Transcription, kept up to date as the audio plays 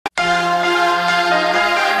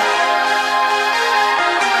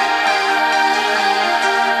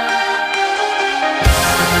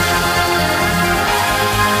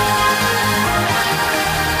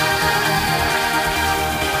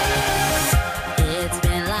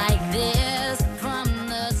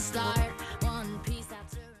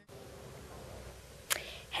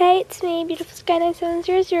it's me, Beautiful Sky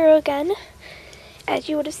 9700 again, as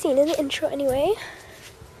you would have seen in the intro anyway.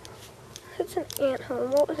 That's an ant home.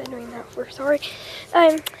 What was I doing that for? Sorry.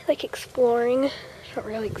 I'm like exploring. It's not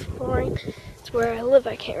really exploring. It's where I live.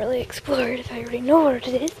 I can't really explore it if I already know what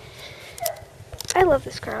it is. I love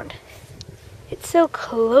this ground. It's so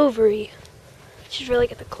clovery. I should really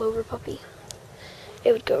get the clover puppy.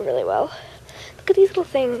 It would go really well. Look at these little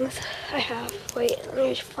things I have. Wait, let me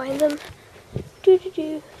just find them.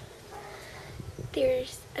 Doo-doo-doo.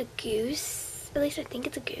 There's a goose. At least I think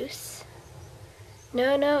it's a goose.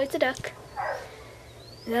 No, it's a duck.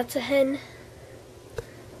 And that's a hen.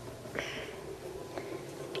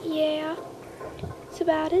 But yeah, that's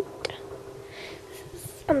about it.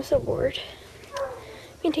 I'm so bored.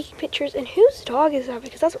 I've been taking pictures, and whose dog is that?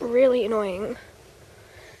 Because that's really annoying.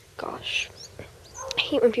 Gosh. I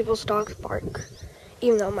hate when people's dogs bark,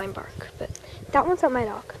 even though mine bark, but that one's not my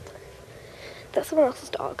dog. That's someone else's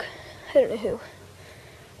dog. I don't know who.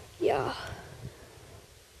 Yeah.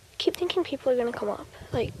 I keep thinking people are gonna come up,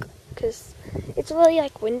 like, because it's really,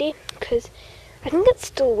 like, windy, because I think it's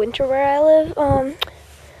still winter where I live, or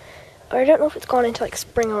I don't know if it's gone into, like,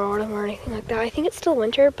 spring or autumn or anything like that. I think it's still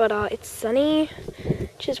winter, but, it's sunny,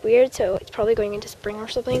 which is weird, so it's probably going into spring or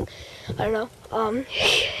something. I don't know.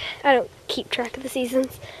 I don't keep track of the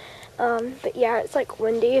seasons. But yeah, it's, like,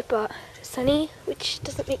 windy, but sunny, which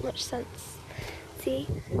doesn't make much sense. See,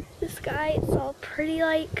 the sky, it's all pretty,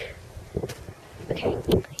 like, okay,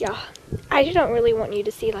 yeah. I don't really want you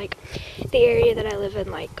to see, like, the area that I live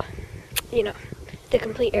in, like, you know, the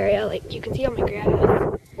complete area. Like, you can see all my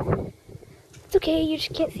grass. It's okay, you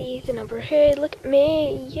just can't see the number. Hey, look at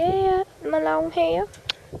me, yeah, my long hair.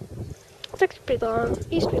 It's actually pretty long.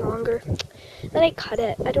 It used to be longer. Then I cut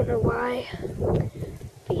it. I don't know why.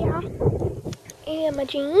 But yeah. And my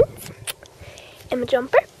jeans. And my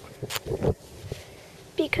jumper.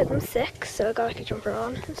 Because I'm sick, so I got like a jumper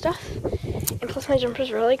on and stuff. And plus my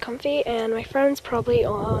jumper's really comfy, and my friend's probably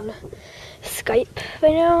on Skype by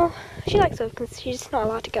now. She likes those because she's not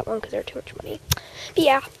allowed to get one because they're too much money. But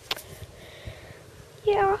yeah.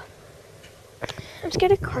 Yeah. I'm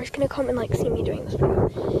scared a car's gonna come and like see me doing this video.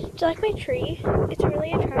 Do you like my tree? It's a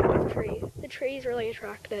really attractive tree. The tree is really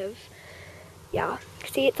attractive. Yeah.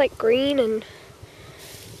 See, it's like green and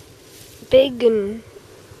big and...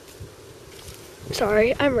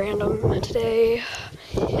 Sorry, I'm random today.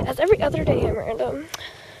 As every other day, I'm random.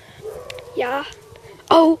 Yeah.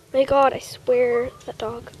 Oh my god, I swear, that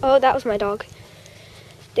dog. Oh, that was my dog.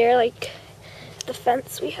 They're like the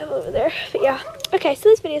fence we have over there. But yeah. Okay, so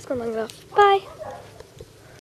this video's gone long enough. Bye.